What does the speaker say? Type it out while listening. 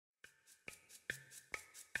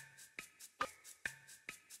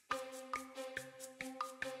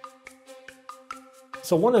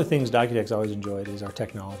So one of the things DocuTech's always enjoyed is our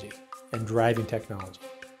technology and driving technology.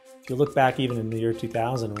 If you look back even in the year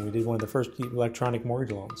 2000 when we did one of the first electronic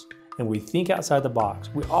mortgage loans, and we think outside the box,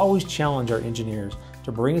 we always challenge our engineers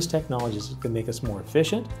to bring us technologies that can make us more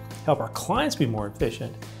efficient, help our clients be more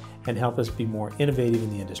efficient, and help us be more innovative in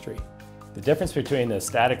the industry. The difference between a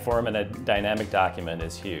static form and a dynamic document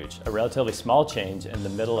is huge. A relatively small change in the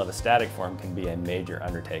middle of a static form can be a major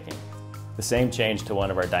undertaking. The same change to one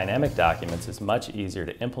of our dynamic documents is much easier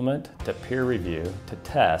to implement, to peer review, to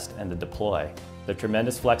test, and to deploy. The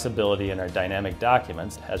tremendous flexibility in our dynamic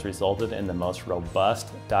documents has resulted in the most robust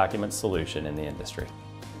document solution in the industry.